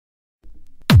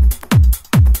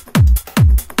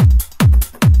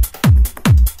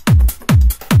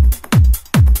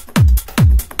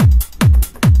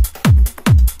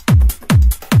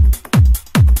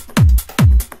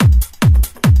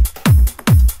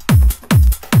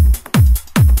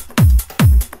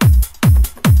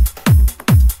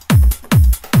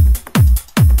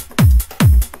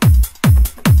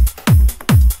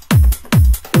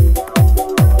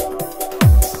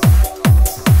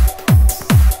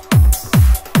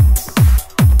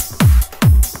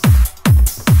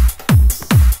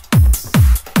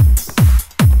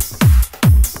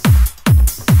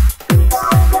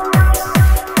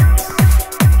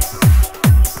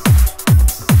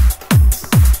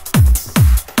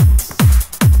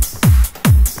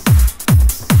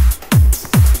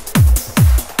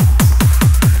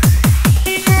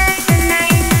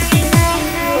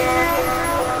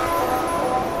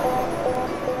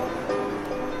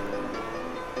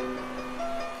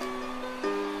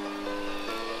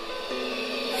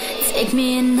Take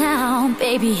me in now,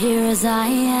 baby, here as I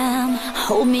am.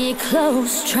 Hold me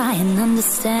close, try and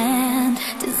understand.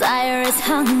 Desire is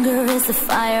hunger, is the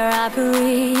fire I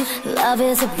breathe. Love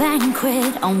is a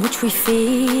banquet on which we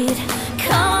feed.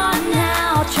 Come on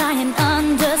now, try and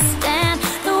understand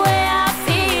the way I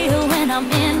feel when I'm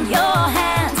in your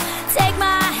hands. Take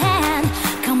my hand,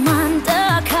 come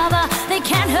undercover. They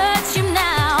can't hurt you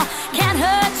now, can't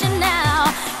hurt you now,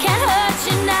 can't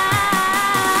hurt you now.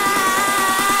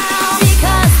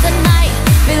 Because the night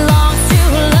belongs to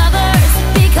lovers.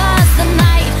 Because the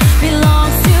night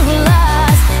belongs to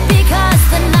us. Because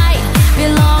the night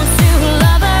belongs to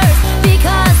lovers.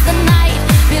 Because the night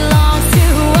belongs to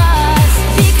us.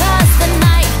 Because the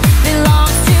night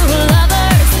belongs to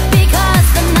lovers. Because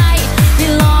the night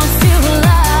belongs to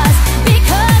us.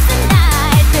 Because the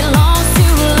night belongs to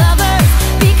lovers.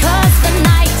 Because the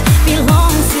night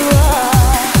belongs to us.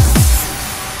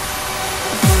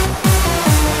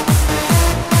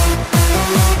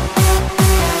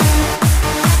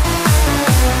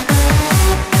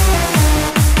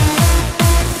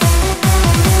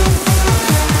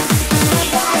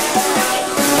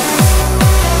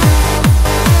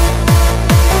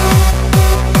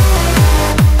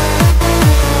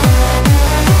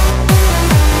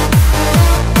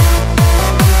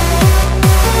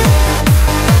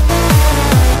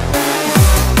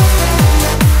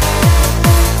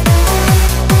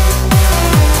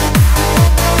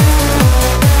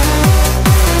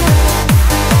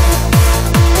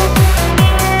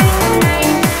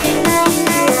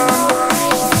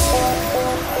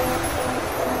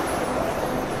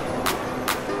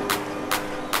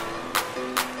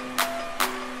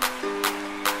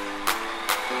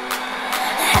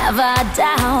 Have I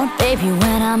doubt, baby,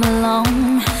 when I'm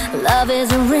alone? Love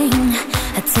is a ring,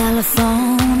 a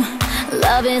telephone.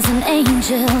 Love is an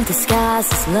angel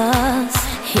disguised as lust,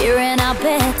 here in our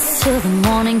beds till the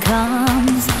morning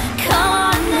comes. Come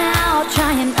on now,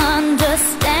 try and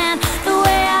understand the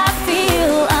way I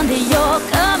feel under your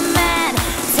command.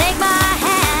 Take my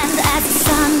hand as the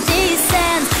sun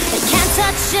descends. They can't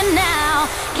touch you now,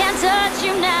 can't touch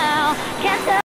you now, can't touch